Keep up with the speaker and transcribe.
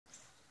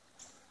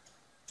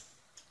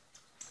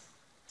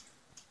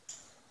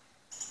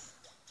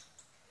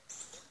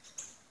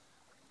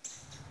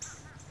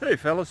Hey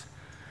fellas,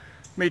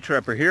 Meat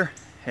Trapper here,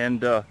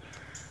 and the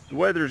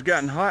weather's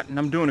gotten hot and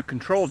I'm doing a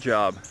control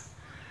job.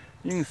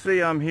 You can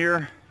see I'm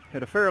here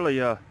at a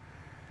fairly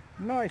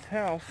nice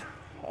house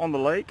on the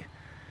lake,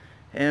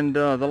 and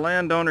the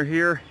landowner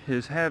here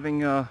is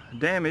having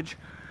damage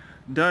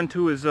done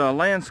to his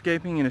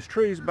landscaping and his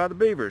trees by the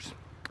beavers.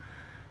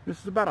 This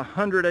is about a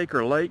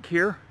 100-acre lake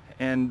here,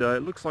 and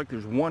it looks like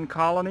there's one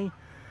colony.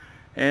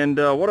 And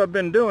what I've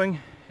been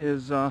doing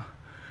is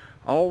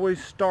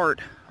always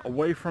start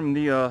away from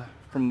the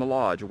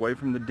lodge, away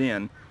from the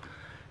den,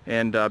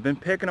 and I've been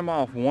picking them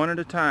off one at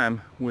a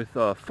time with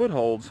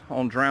footholds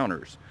on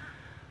drowners.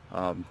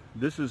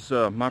 This is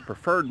my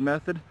preferred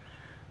method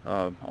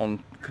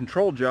on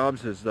control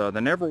jobs. Is they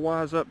never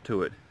wise up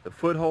to it. The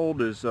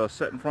foothold is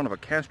set in front of a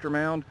caster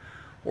mound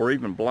or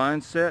even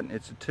blind set.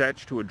 It's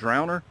attached to a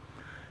drowner.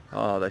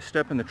 They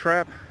step in the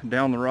trap,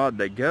 down the rod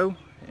they go,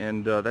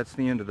 and that's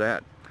the end of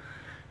that.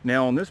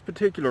 Now on this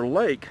particular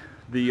lake,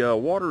 the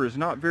water is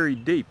not very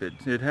deep.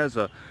 It has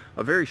a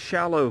very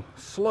shallow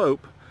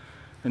slope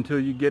until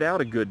you get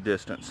out a good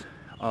distance.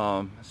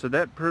 So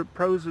that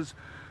poses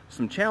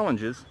some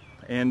challenges,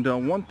 and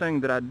one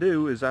thing that I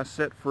do is I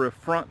set for a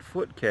front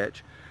foot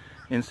catch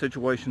in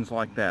situations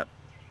like that.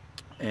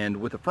 And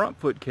with a front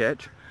foot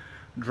catch,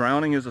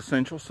 drowning is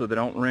essential so they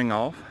don't ring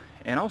off,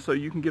 and also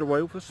you can get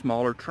away with a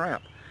smaller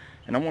trap.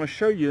 And I want to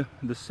show you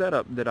the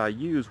setup that I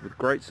use with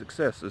great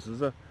success. This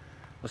is a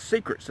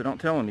secret, so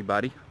don't tell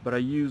anybody, but I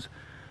use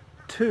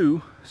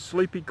 2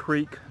 Sleepy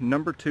Creek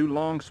 #2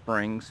 long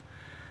springs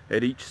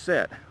at each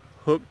set,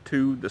 hooked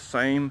to the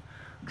same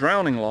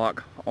drowning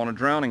lock on a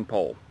drowning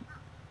pole.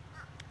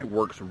 It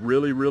works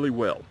really, really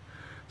well.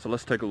 So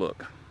let's take a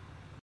look.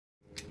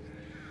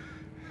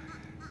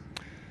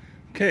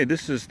 Okay,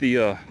 this is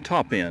the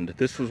top end.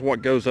 This is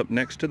what goes up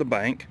next to the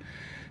bank.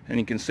 And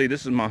you can see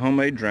this is my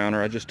homemade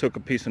drowner. I just took a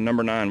piece of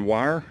 #9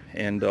 wire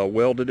and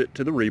welded it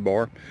to the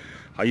rebar.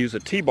 I use a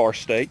T-bar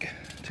stake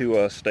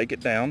to stake it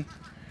down,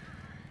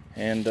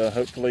 and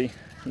hopefully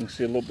you can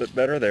see a little bit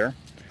better there.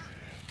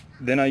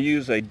 Then I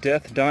use a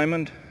Death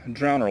Diamond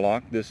drowner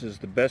lock. This is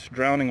the best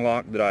drowning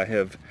lock that I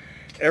have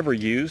ever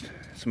used.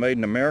 It's made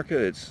in America.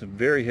 It's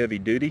very heavy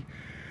duty,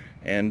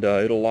 and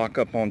it'll lock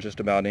up on just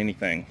about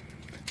anything.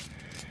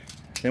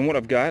 Then what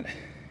I've got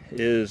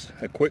is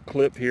a quick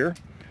clip here,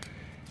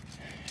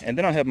 and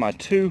then I have my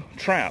 2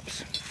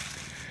 traps,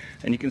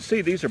 and you can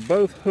see these are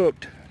both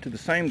hooked to the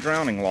same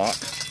drowning lock,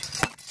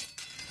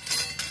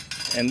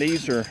 and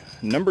these are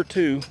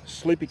 #2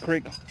 Sleepy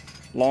Creek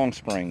long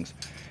springs,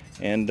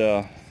 and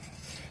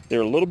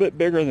they're a little bit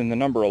bigger than the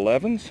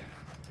 #11s.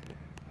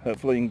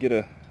 Hopefully you can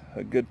get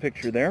a good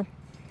picture there.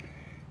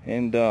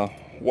 And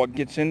what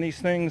gets in these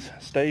things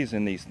stays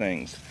in these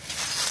things.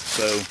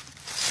 So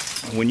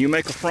when you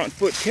make a front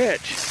foot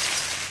catch,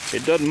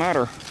 it doesn't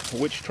matter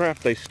which trap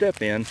they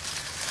step in.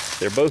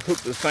 They're both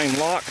hooked to the same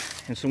lock,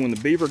 and so when the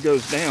beaver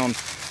goes down,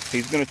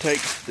 he's going to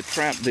take the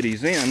trap that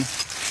he's in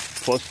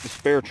plus the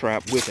spare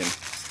trap with him.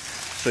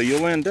 So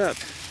you'll end up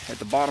at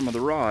the bottom of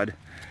the rod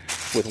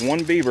with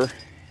 1 beaver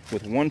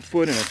with 1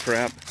 foot in a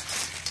trap,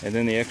 and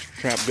then the extra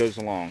trap goes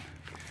along.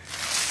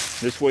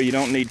 This way you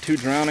don't need 2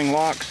 drowning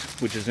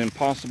locks, which is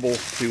impossible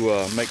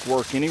to make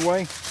work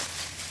anyway.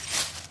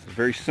 It's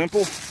very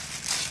simple.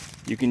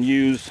 You can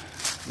use,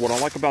 what I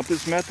like about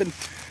this method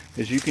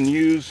is you can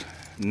use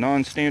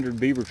non-standard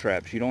beaver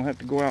traps. You don't have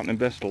to go out and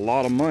invest a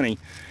lot of money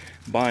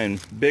buying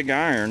big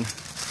iron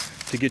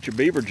to get your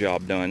beaver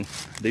job done.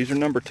 These are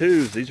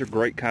 #2s. These are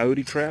great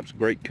coyote traps,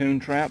 great coon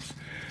traps,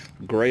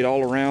 great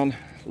all-around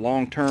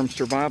long-term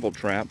survival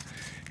trap,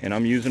 and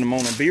I'm using them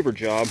on a beaver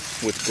job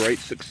with great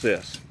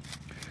success.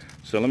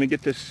 So let me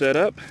get this set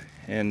up,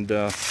 and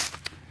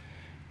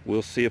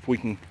we'll see if we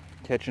can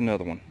catch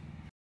another one.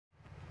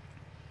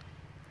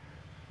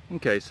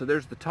 Okay, so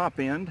there's the top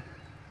end.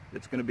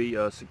 It's going to be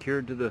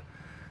secured to the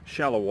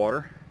shallow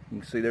water. You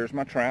can see there's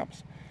my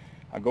traps.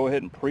 I go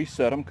ahead and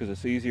preset them because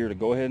it's easier to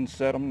go ahead and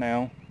set them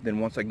now than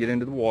once I get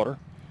into the water.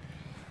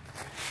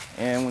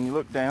 And when you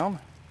look down,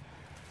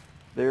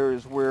 there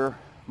is where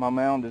my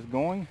mound is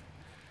going,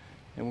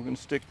 and we're going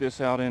to stick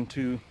this out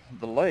into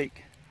the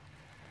lake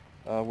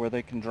where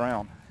they can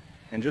drown.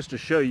 And just to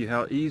show you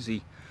how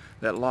easy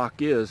that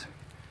lock is,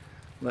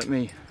 let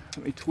me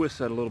twist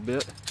that a little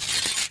bit.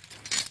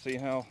 See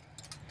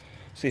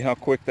how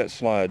quick that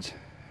slides.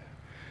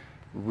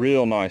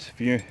 Real nice. If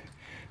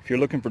you're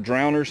looking for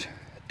drowners,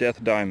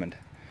 Death Diamond.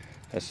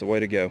 That's the way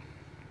to go.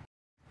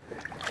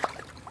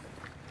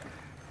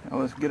 Now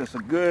let's get us a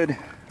good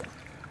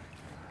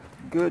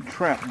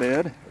trap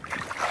bed.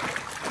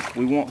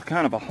 We want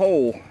kind of a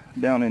hole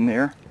down in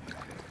there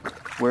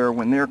where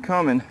when they're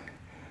coming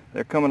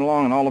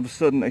along and all of a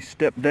sudden they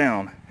step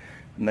down,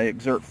 and they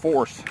exert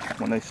force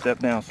when they step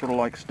down, sort of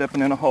like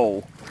stepping in a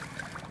hole.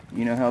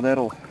 You know how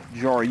that'll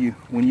jar you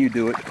when you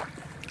do it.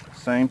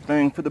 Same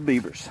thing for the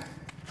beavers.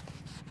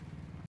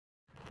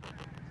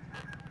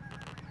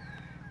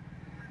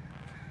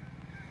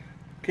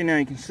 Okay, now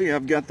you can see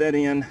I've got that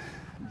in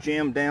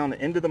jammed down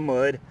into the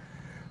mud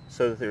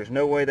so that there's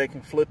no way they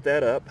can flip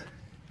that up.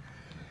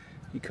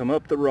 You come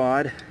up the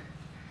rod,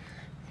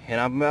 and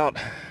I'm about,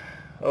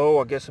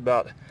 I guess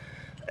about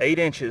 8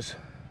 inches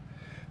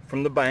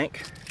from the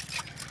bank.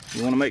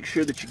 You want to make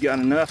sure that you got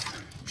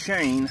enough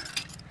chain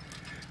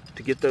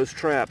to get those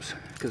traps,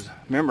 because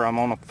remember, I'm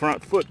on a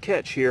front foot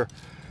catch here,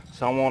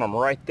 so I want them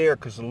right there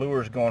because the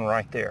lure is going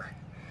right there.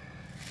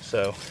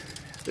 So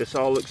this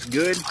all looks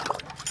good.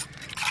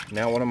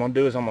 Now what I'm going to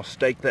do is I'm going to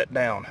stake that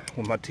down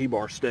with my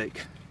T-bar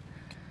stake.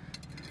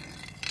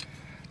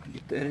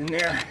 Get that in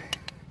there.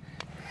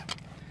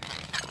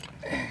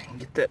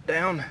 Get that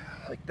down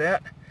like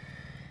that.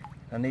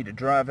 I need to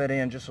drive that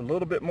in just a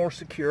little bit more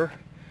secure.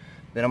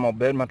 Then I'm going to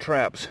bed my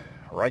traps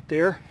right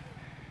there.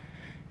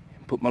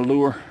 Put my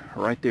lure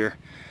right there.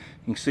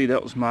 You can see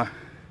that was my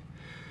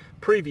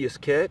previous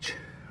catch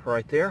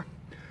right there.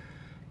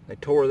 They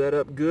tore that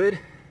up good.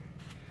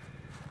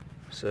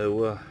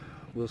 So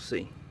we'll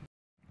see.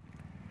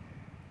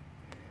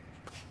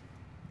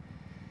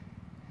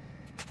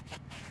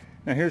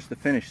 Now here's the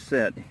finished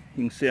set. You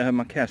can see I have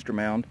my caster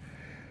mound,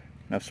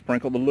 and I've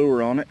sprinkled the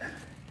lure on it.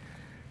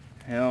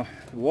 Now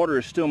the water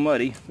is still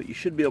muddy, but you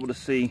should be able to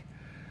see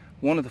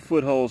one of the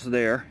footholds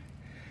there,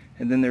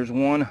 and then there's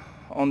one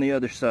on the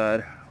other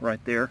side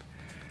right there.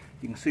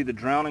 You can see the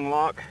drowning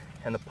lock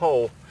and the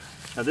pole.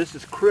 Now this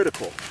is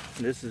critical.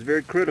 This is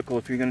very critical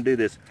if you're going to do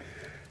this.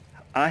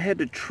 I had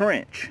to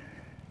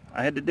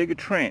dig a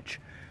trench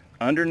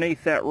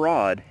underneath that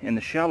rod in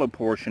the shallow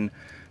portion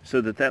so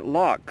that that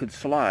lock could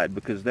slide,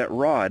 because that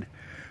rod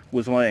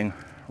was laying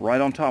right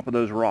on top of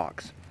those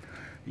rocks.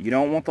 You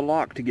don't want the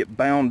lock to get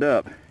bound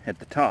up at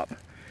the top.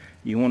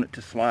 You want it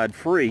to slide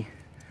free.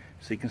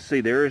 So you can see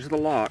there is the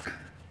lock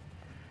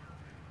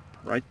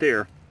right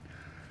there.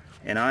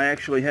 And I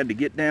actually had to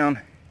get down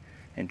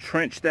and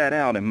trench that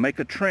out and make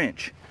a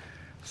trench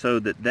so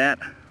that that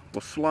will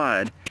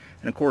slide.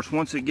 And of course,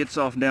 once it gets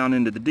off down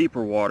into the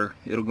deeper water,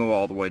 it'll go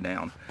all the way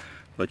down.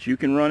 But you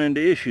can run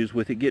into issues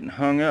with it getting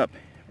hung up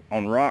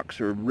on rocks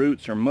or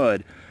roots or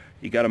mud.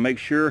 You got to make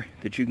sure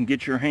that you can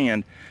get your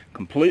hand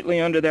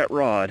completely under that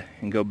rod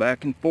and go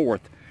back and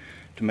forth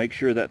to make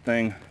sure that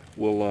thing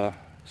will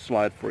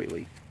slide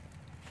freely.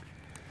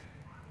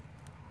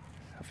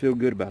 I feel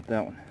good about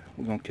that one.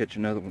 We're going to catch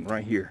another one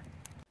right here.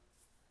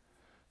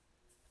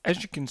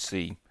 As you can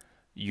see,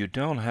 you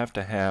don't have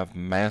to have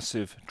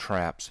massive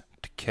traps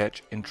to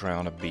catch and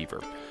drown a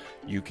beaver.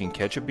 You can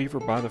catch a beaver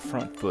by the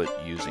front foot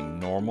using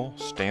normal,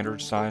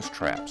 standard size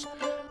traps.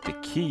 The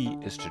key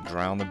is to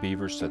drown the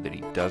beaver so that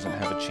he doesn't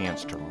have a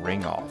chance to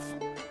ring off.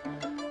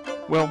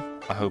 Well,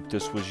 I hope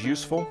this was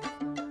useful.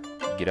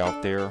 Get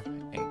out there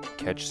and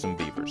catch some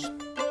beavers.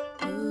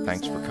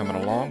 Thanks for coming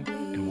along,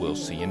 and we'll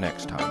see you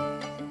next time.